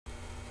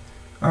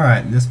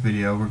Alright, in this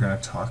video we're going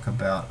to talk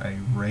about a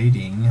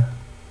rating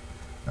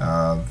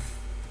of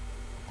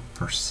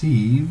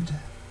perceived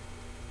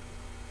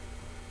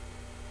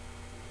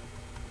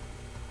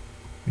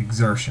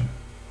exertion.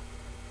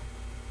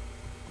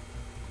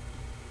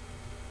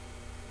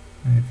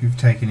 And if you've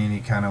taken any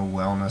kind of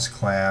wellness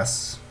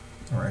class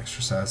or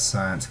exercise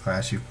science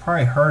class, you've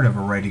probably heard of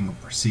a rating of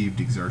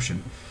perceived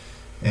exertion.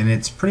 And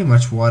it's pretty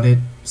much what it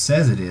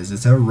says it is.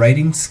 It's a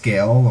rating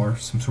scale or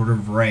some sort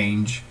of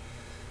range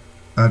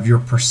of your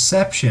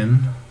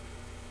perception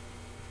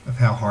of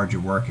how hard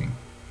you're working.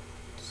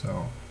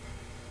 So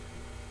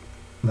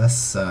let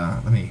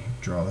me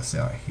draw this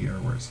out here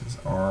where it says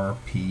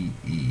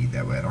RPE.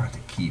 That way I don't have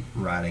to keep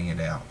writing it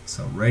out.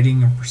 So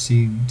rating of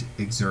perceived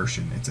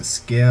exertion. It's a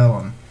scale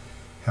on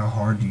how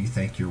hard do you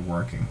think you're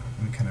working.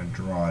 Let me kind of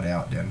draw it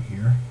out down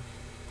here.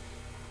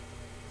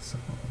 So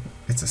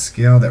it's a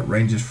scale that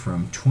ranges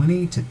from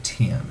 20 to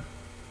 10.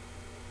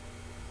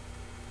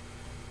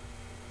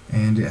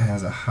 And it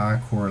has a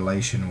high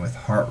correlation with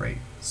heart rate.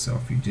 So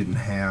if you didn't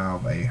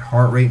have a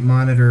heart rate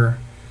monitor,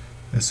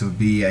 this would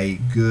be a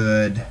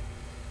good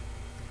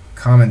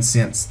common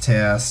sense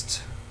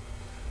test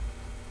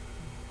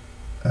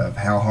of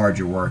how hard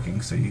you're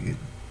working. So you could,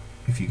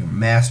 if you can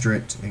master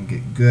it and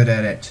get good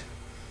at it,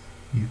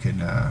 you can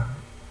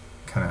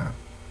kind of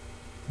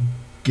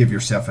give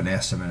yourself an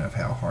estimate of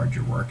how hard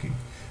you're working.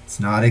 It's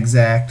not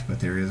exact,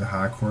 but there is a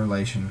high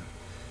correlation.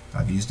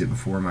 I've used it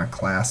before in my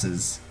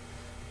classes,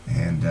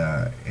 and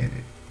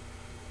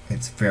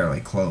it's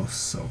fairly close,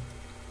 so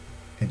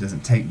it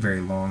doesn't take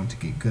very long to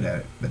get good at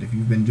it. But if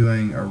you've been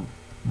doing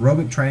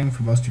aerobic training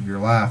for most of your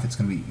life, it's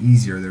going to be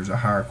easier. There's a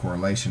higher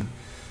correlation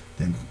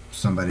than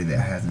somebody that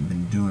hasn't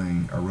been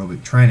doing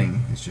aerobic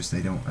training. It's just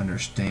they don't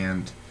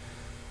understand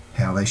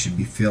how they should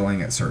be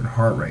feeling at certain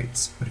heart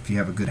rates. But if you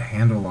have a good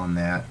handle on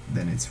that,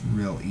 then it's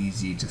real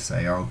easy to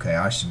say, okay,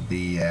 I should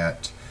be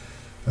at,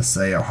 let's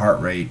say, a heart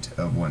rate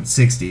of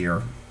 160,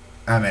 or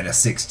I'm at a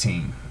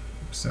 16.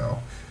 So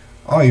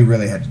all you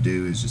really had to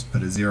do is just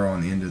put a 0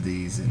 on the end of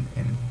these, and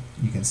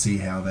you can see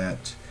how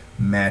that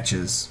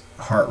matches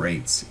heart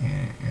rates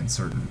in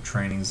certain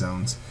training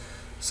zones.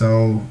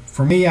 So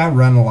for me, I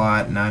run a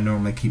lot, and I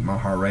normally keep my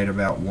heart rate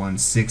about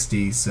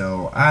 160,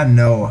 so I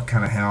know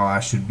kind of how I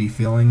should be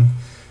feeling.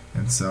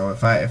 And so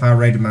if I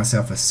rated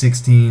myself a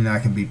 16, I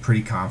can be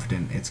pretty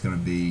confident it's going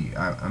to be,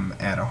 I'm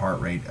at a heart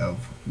rate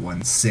of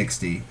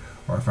 160.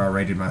 Or if I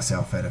rated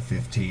myself at a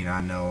 15,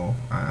 I know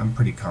I'm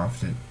pretty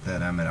confident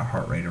that I'm at a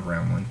heart rate of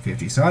around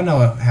 150. So I know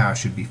how I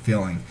should be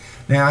feeling.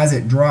 Now as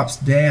it drops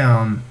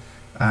down,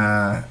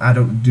 I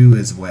don't do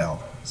as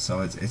well.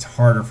 So it's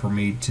harder for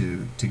me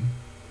to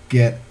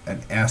get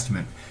an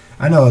estimate.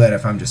 I know that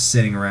if I'm just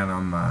sitting around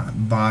on my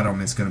bottom,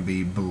 it's going to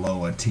be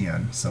below a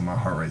 10. So my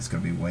heart rate is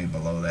going to be way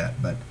below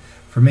that. But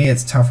for me,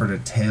 it's tougher to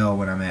tell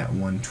when I'm at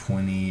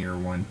 120 or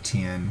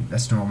 110.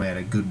 That's normally at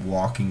a good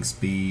walking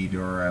speed,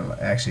 or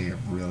actually a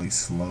really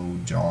slow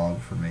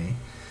jog for me.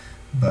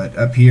 But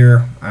up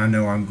here, I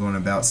know I'm going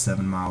about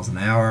 7 miles an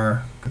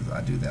hour because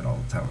I do that all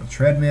the time on the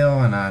treadmill,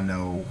 and I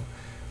know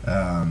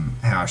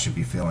how I should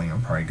be feeling.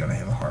 I'm probably going to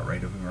have a heart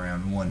rate of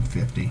around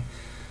 150.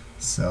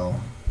 So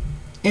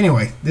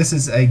anyway, this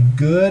is a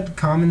good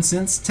common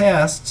sense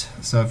test.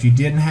 So if you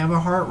didn't have a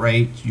heart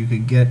rate, you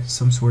could get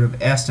some sort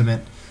of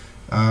estimate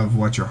of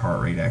what your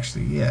heart rate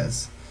actually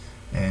is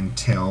and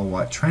tell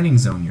what training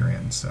zone you're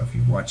in. So if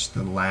you watched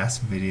the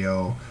last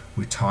video,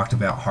 we talked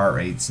about heart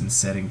rates and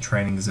setting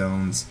training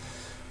zones.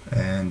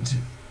 And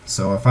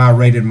so if I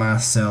rated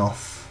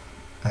myself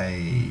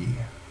a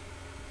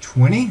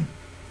 20,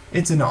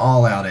 it's an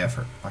all-out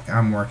effort. Like,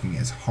 I'm working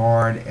as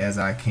hard as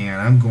I can.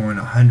 I'm going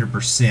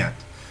 100%.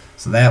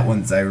 So that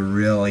one's a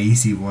real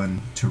easy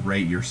one to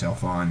rate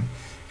yourself on.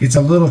 It's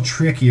a little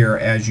trickier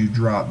as you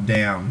drop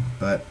down,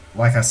 but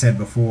like I said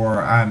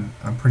before, I'm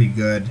pretty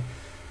good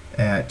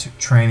at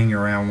training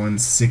around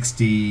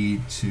 160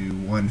 to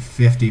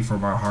 150 for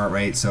my heart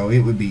rate, so it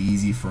would be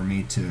easy for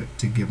me to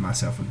give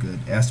myself a good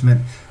estimate.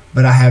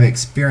 But I have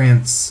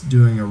experience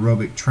doing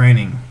aerobic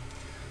training,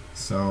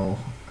 so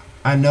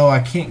I know I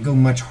can't go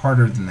much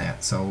harder than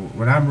that. So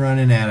when I'm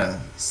running at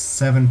a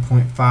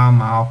 7.5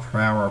 mile per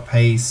hour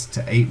pace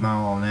to 8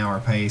 mile an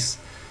hour pace,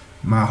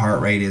 my heart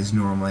rate is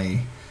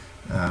normally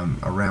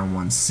around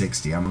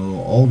 160. I'm a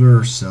little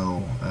older,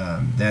 so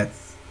I'm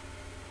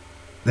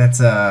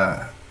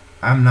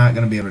not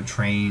going to be able to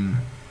train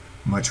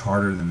much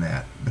harder than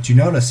that. But you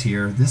notice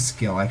here, this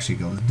scale actually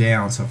goes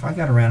down. So if I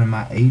got around in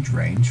my age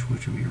range,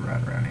 which would be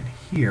right around in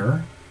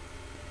here,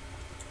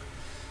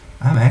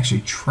 I'm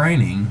actually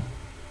training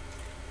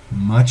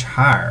much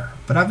higher.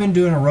 But I've been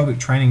doing aerobic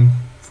training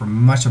for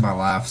much of my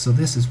life, so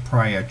this is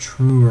probably a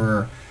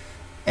truer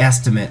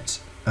estimate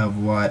of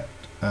what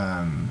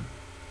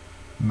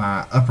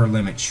my upper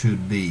limit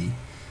should be,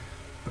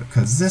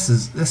 because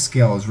this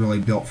scale is really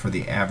built for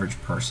the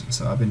average person.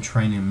 So I've been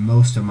training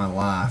most of my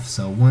life,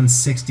 so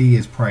 160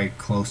 is probably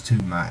close to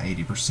my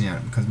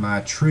 80%, because my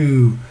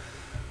true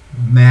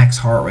max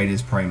heart rate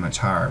is probably much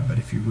higher. But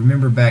if you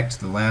remember back to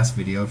the last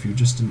video, if you're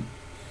just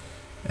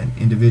an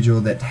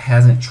individual that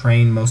hasn't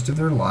trained most of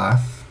their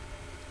life,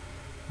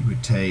 you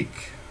would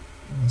take,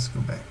 let's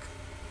go back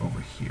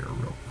over here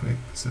real quick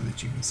so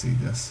that you can see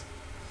this.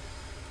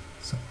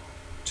 So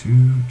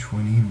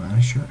 220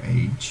 minus your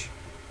age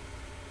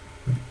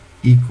would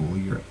equal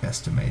your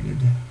estimated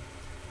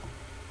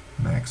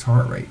max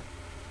heart rate.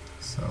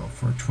 So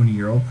for a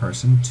 20-year-old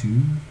person,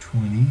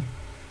 220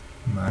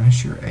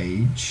 minus your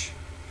age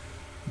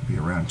would be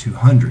around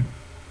 200.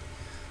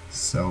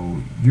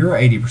 So your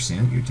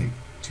 80%, you take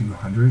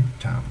 200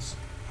 times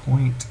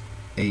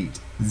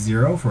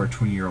 0.80 for a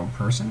 20-year-old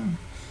person,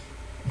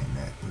 and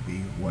that would be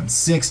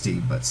 160.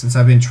 But since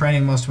I've been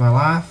training most of my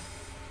life,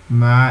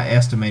 my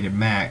estimated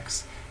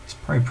max is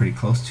probably pretty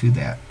close to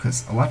that,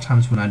 because a lot of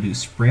times when I do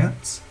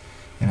sprints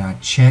and I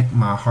check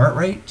my heart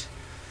rate,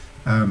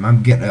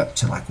 I'm getting up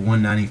to like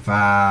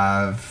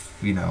 195,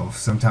 you know,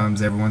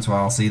 sometimes every once in a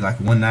while I'll see like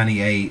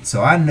 198,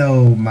 so I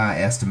know my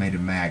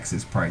estimated max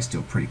is probably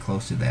still pretty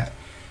close to that.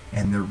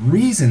 And the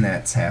reason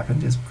that's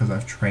happened is because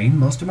I've trained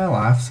most of my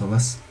life. So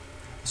let's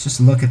just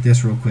look at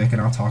this real quick,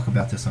 and I'll talk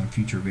about this on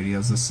future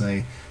videos. Let's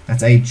say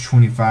that's age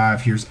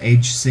 25, here's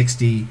age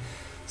 60.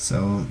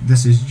 So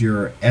this is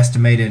your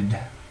estimated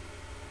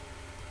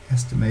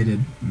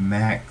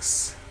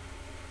max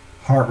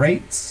heart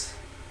rates.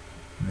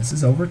 And this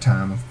is over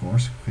time, of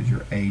course, because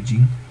you're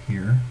aging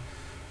here.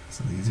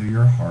 So these are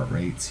your heart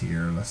rates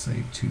here. Let's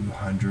say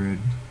 200.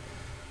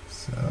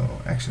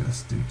 So actually,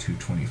 let's do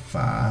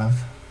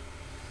 225.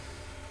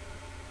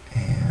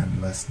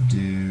 And let's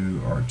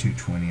do, or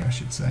 220, I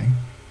should say.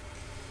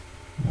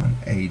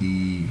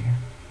 180,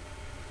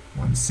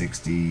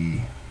 160,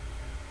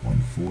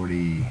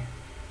 140.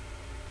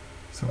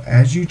 So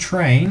as you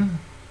train,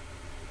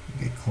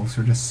 you get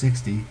closer to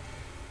 60,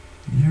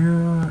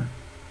 your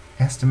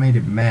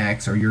estimated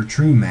max, or your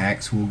true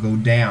max, will go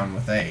down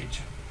with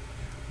age.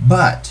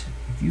 But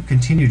if you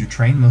continue to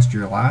train most of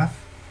your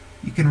life,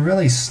 you can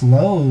really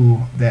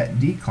slow that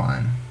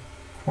decline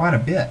quite a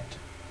bit.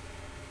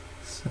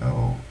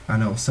 So I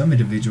know some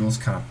individuals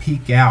kind of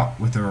peak out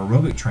with their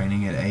aerobic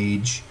training at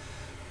age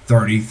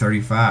 30,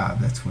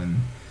 35. That's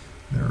when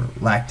their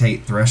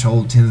lactate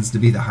threshold tends to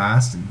be the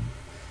highest,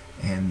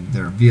 and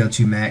their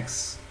VO2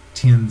 max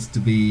tends to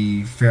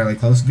be fairly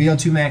close.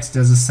 VO2 max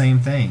does the same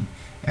thing.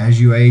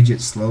 As you age, it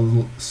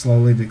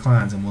slowly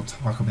declines, and we'll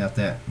talk about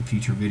that in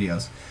future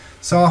videos.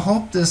 So I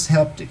hope this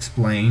helped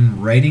explain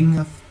rating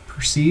of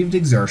perceived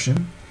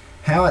exertion,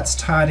 how it's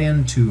tied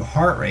into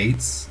heart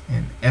rates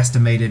and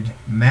estimated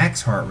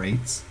max heart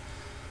rates,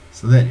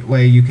 so that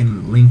way you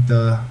can link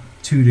the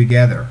two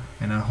together.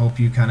 And I hope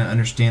you kind of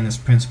understand this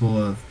principle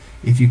of,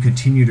 if you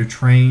continue to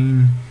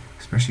train,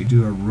 especially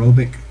do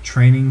aerobic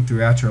training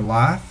throughout your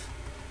life,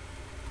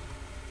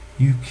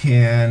 you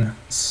can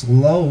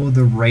slow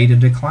the rate of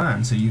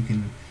decline, so you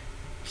can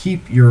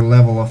keep your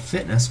level of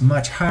fitness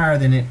much higher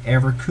than it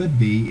ever could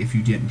be if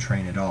you didn't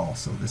train at all.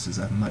 So this is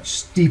a much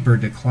steeper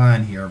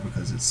decline here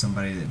because it's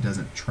somebody that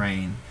doesn't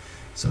train,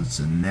 so it's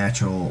the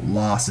natural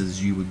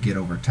losses you would get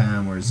over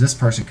time, whereas this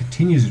person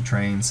continues to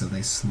train, so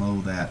they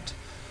slow that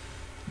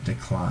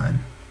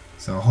decline.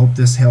 So I hope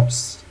this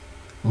helps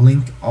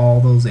link all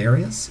those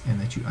areas, and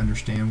that you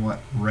understand what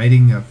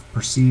rating of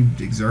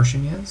perceived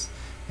exertion is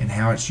and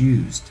how it's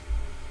used.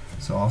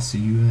 So I'll see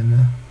you in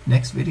the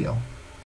next video.